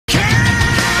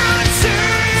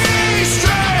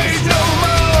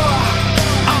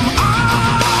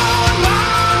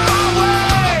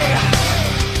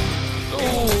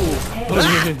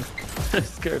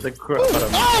scared the crap out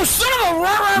of me. Oh, son of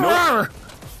a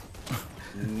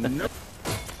nope. Nope.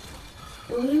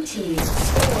 Blue team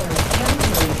score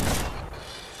counted.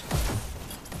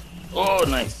 Oh,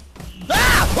 nice.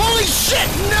 Ah! Holy shit!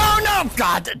 No, no!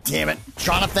 God damn it,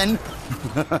 Jonathan.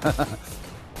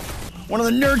 One of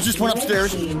the nerds just went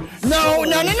upstairs. No,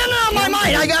 my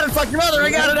mind! I got it, fuck your mother, I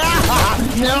got it! Ah!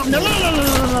 No.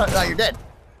 Oh, you're dead.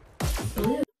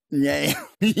 Yay.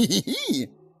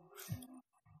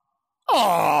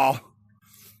 Oh.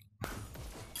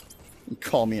 You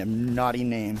call me a naughty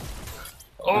name.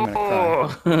 I'm gonna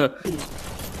cry.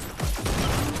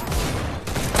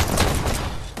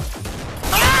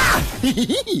 Ah!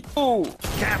 Oh,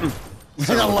 Captain.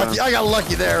 I got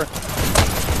lucky there.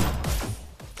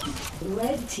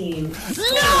 Red team. No!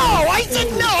 I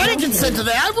said no! I didn't consent to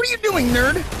that! What are you doing,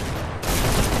 nerd?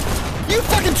 You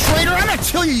fucking traitor! I'm gonna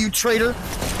kill you, you traitor!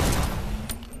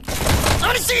 I'm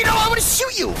gonna say you know, I'm gonna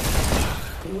shoot you!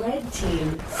 Red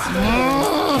team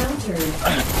countered.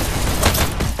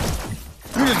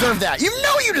 You deserve that. You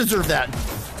know you deserve that!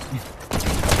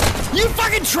 You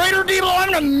fucking traitor, Debo!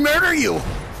 I'm gonna murder you!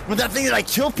 With that thing that I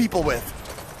kill people with.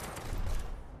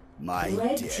 My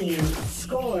Red dick. team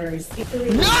scores 3.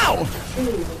 No! 2,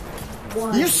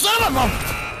 1. You son of a...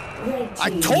 I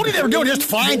told you they were doing just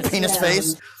fine, penis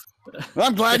face.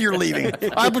 I'm glad you're leaving.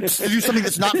 I would do something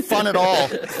that's not fun at all.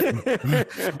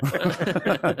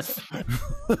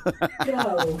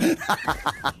 Go.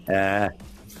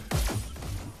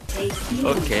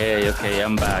 Okay,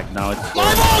 I'm back. Now it's...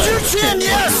 My balls, your chin,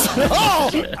 yes! Oh!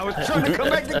 I was trying to come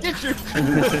back to get you.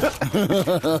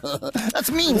 That's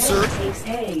mean, sir. Takes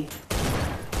A.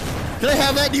 Can I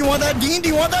have that? Do you want that, Dean? Do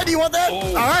you want that? Do you want that? Oh.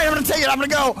 All right, I'm gonna take it. I'm gonna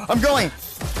go. I'm going.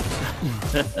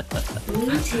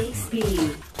 Blue takes B.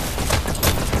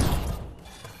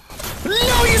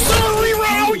 No, you son of a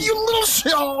reroute! You little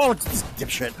shit! Oh, it's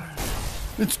dipshit.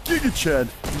 It's Giga Chad.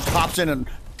 He just hops in and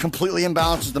completely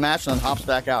imbalances the match and then hops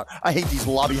back out. I hate these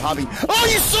lobby hopping. Oh,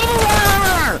 you son of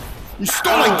a... You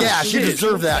stole my dash. Shit. You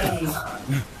deserve that.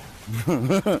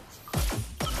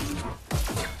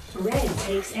 Red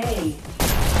takes A.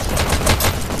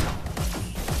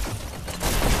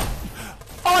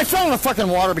 Oh, I fell in the fucking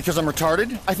water because I'm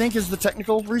retarded, I think is the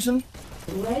technical reason.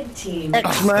 Red team.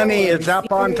 X money is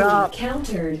up on top.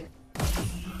 Countered.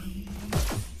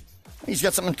 He's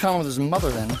got something in common with his mother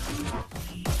then.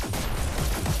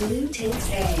 Blue takes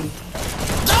A.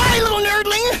 Die, little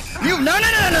nerdling! You no,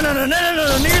 you're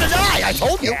gonna die! I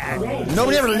told you!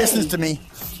 Nobody ever listens to me.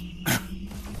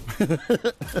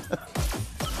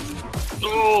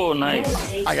 Oh,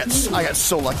 nice. I got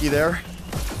so lucky there.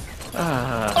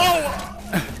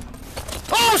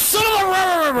 Oh, son of a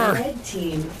rubber! Red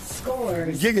team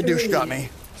scores. Gigadouche got me.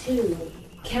 2.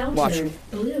 Countered. Watch.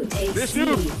 Blue takes This B.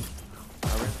 dude.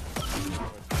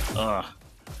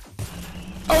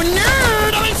 Oh,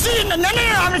 nerd! I'm gonna see you! No,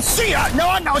 I'm gonna see you!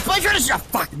 No, it's my turn to see you!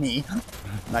 Fuck me!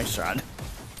 Nice shot.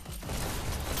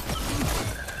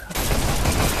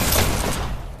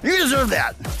 You deserve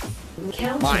that!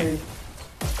 Countered. Mine.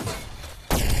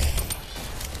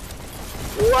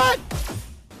 What?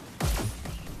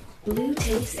 Blue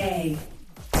takes A.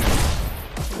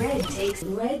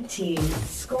 Red team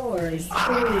scores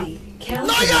 3. Countered.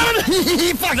 No, I got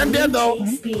it! Fuck, I'm dead though!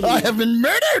 I have been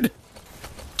murdered!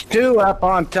 2 up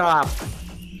on top.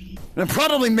 And I'm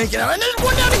probably making out. And there's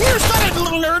one down here! Stop it,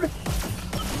 little nerd!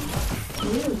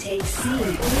 Blue takes C.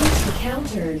 Blue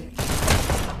countered.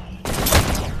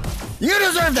 You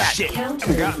deserve that! Shit.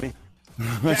 Countered. Got me.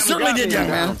 I certainly did, young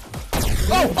man.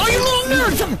 Oh, you little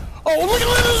nerd! Oh, look at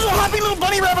this hoppy little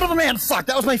bunny rabbit of a man! Fuck,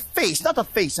 that was my face, not the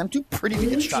face. I'm too pretty to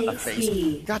get shot in the face.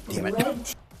 God damn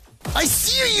it. I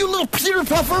see you, you little Peter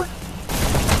Puffer!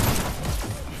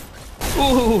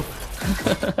 Ooh.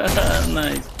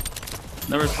 Nice.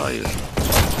 Never saw you.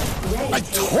 I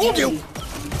told you!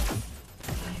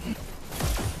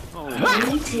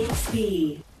 Blue takes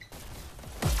B.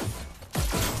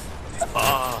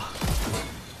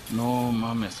 No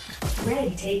mames.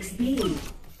 Red takes B.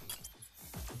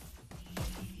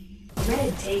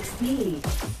 Red takes B.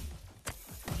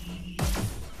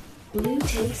 Blue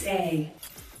takes A.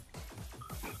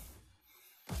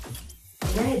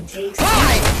 Red takes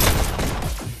Hi!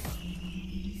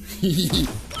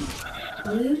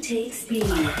 Blue takes B.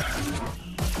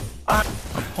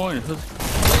 Point.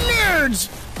 Nerds!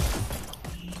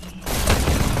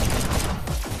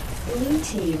 Blue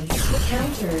team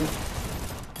countered.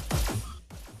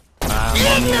 You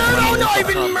nerd! Oh no, I've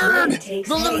been murdered! Takes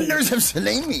The little A. nerds have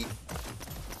slain me.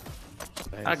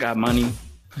 I got money.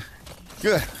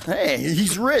 Good. Hey,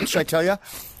 he's rich, I tell ya.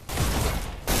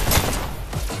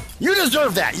 You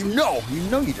deserve that. You know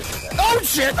you deserve that. Oh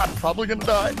shit! I'm probably gonna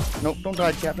die. Nope, don't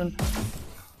die, Captain.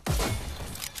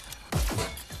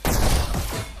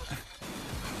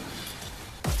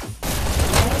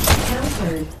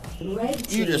 Countered. Red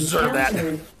team You deserve that.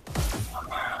 countered.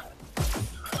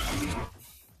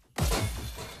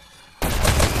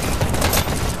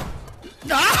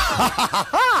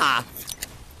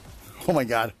 Oh my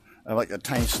god. I like a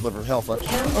tiny sliver of health left.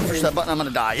 Oh, push that button, I'm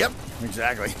gonna die. Yep,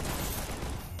 exactly.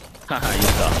 Haha, you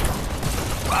suck.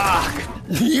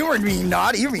 Fuck! You were being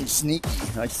naughty, you were being sneaky.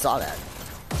 I saw that.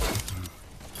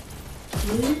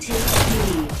 Blue team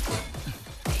lead.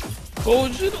 Oh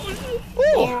shit, oh shit.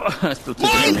 Oh, I still took it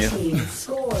from Red you. team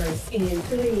scores in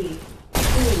 3, 2.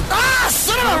 Ah,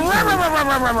 son of a...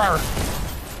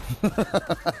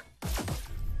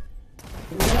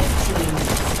 Red team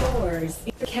scores.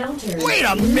 Counter. Wait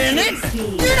a minute!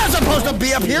 You're not supposed to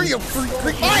be up here, you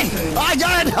freak. Fine! I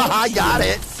got it! I got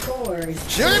it! Scores.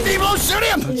 Shoot him, people! Shoot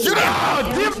him! Shoot him!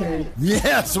 Countered.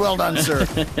 Yes, well done, sir.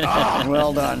 Ah,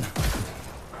 well done.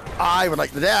 I would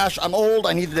like the dash. I'm old,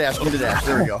 I need the dash. Give me the dash.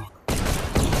 There we go.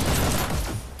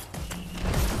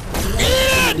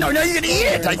 Eat it! No, you can eat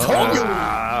it! I told you!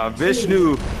 Ah,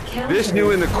 Vishnu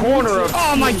in the corner of.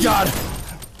 Oh my god!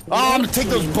 Oh, I'm gonna take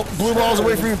those blue balls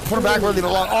away from you and put them back where they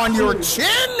belong. On your chin!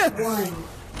 1.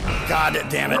 God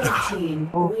damn it. Red team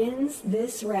wins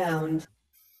this round.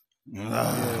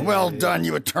 Well done,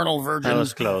 you eternal That virgin.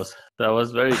 was close. That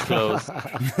was very close.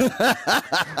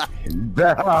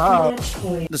 Match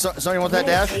point. Does somebody want that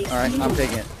dash? Alright, I'm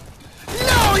taking it.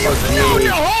 No, you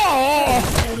no!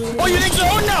 Oh, you think so?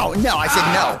 No! No, I said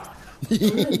no.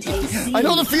 I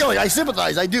know the feeling. I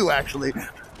sympathize. I do, actually.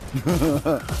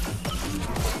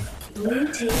 Blue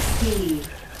takes speed.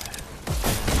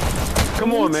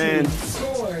 Come on, man.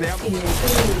 Scores in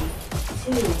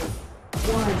 3, 2,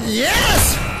 1.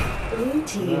 Yes! Blue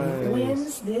team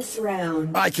wins this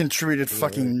round. I contributed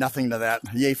fucking nothing to that.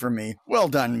 Yay for me. Well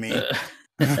done, me.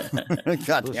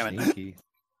 God damn it. Sneaky.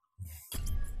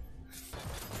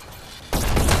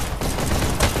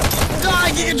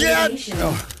 Die, Giga Jet! Elimination.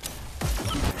 Oh.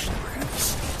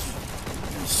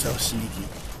 So sneaky.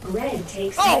 Red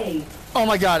takes Oh! A. Oh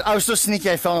my god, I was so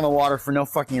sneaky I fell in the water for no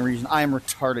fucking reason. I am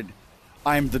retarded.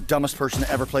 I am the dumbest person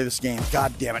to ever play this game.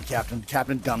 God damn it, Captain.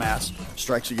 Captain Dumbass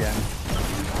strikes again.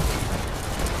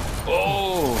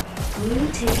 Oh, Blue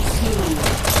takes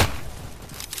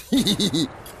B.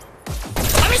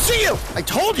 Let me see you! I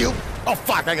told you! Oh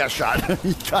fuck, I got shot.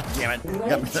 God damn it.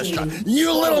 Got me that shot.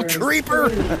 You little creeper!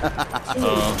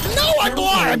 No,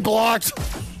 I blocked!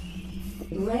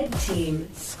 Red team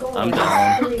scores I'm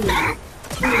down. 3, 2,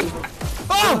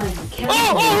 Oh! 1.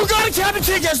 Oh, who got a Captain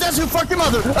Kickass? That's who fucked your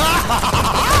mother!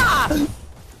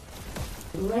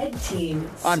 Red team.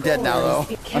 I'm dead now, though.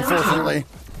 scores. Unfortunately.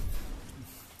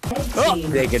 Red Oh,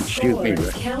 team they can shoot me.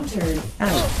 scores. Countered.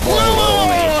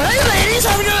 Whoa! Hey, ladies!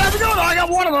 How's it going? I got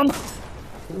one of them!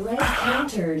 Red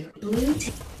countered. Blue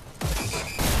team.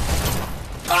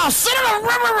 Oh, son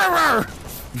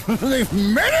of a... They've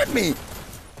murdered me!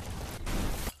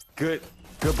 Good.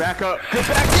 Go back up.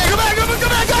 Yeah,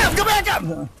 go back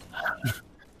up!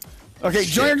 Okay,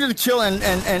 join her to the kill and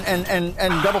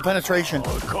double penetration.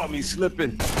 Oh, it caught me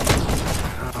slipping.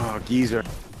 Oh, geezer.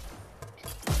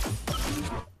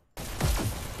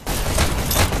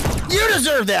 You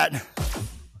deserve that!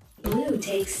 Blue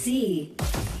takes C.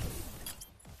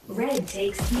 Red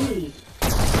takes B.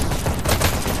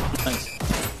 nice.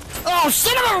 Oh,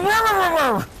 son of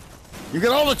a... You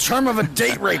got all the charm of a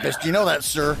date rapist. You know that,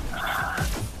 sir.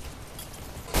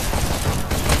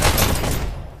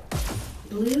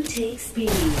 Blue takes B.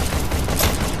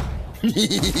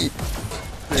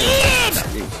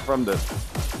 From the.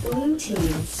 Blue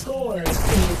team scores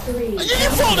in 3. Did you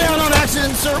fall down on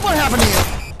accident, sir? What happened to you?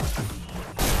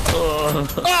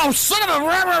 Oh, son of a...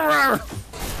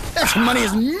 That money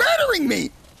is murdering me!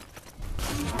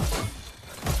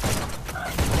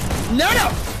 No!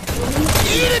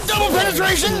 Eat it, double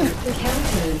penetration!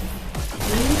 Countered.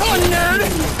 Oh, nerd!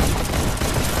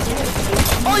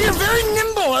 Oh, you're very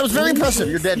nimble! That was very impressive.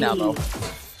 You're dead now, though.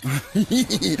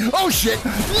 Oh, shit!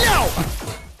 No!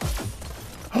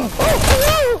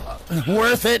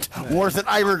 Worth it! Worth it.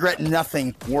 I regret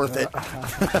nothing. Worth it.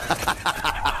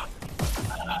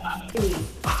 3,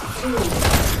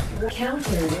 2,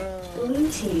 countered. Blue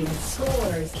team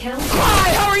scores. Countered.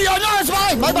 Hi, how are you? No, it's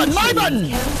mine! My button! My button!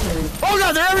 Countered. Oh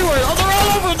god, they're everywhere! Oh, they're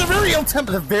all over! They're very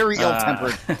ill-tempered. They're very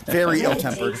ill-tempered. Very Red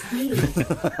ill-tempered. takes B.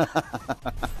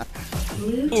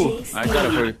 Blue Ooh, takes I got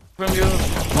it for you. From you.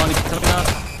 Money coming out.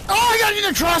 Oh, I got you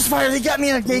in a crossfire! They got me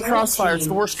in a gay Red crossfire. It's the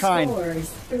team worst kind. Scores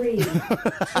 3,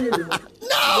 2,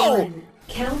 No! 1.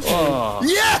 Counter. Oh.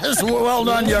 Yes! Well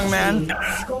done, young man.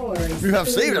 Scores. You have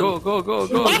saved him. Go, go, go,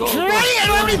 go, I'm go. trying! I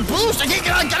don't have any boost!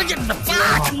 I gotta get in the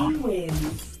fuck! Team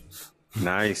wins.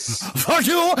 Nice. Fuck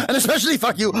you! And especially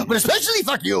fuck you! But especially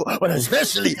fuck you! But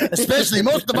especially,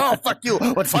 most of all, fuck you!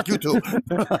 But fuck you too!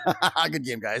 Good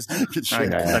game, guys. Good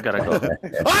shit. I gotta go.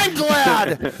 I'm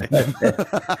glad!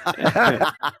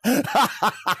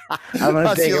 I'm going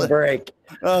I'll to see take you a break.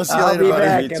 I'll see you I'll later, be buddy.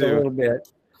 back Me in a too. little bit.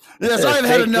 Yes, I've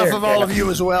had Take enough care, of all guys. of you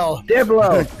as well.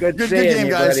 Diblo, good Good seeing game,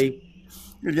 you, guys. buddy.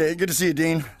 Good to see you,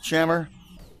 Dean. Shammer.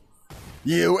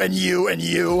 You and you and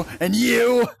you and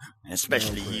you.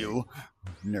 Especially you.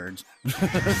 Nerds. See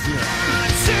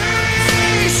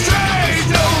straight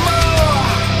no more.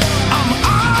 I'm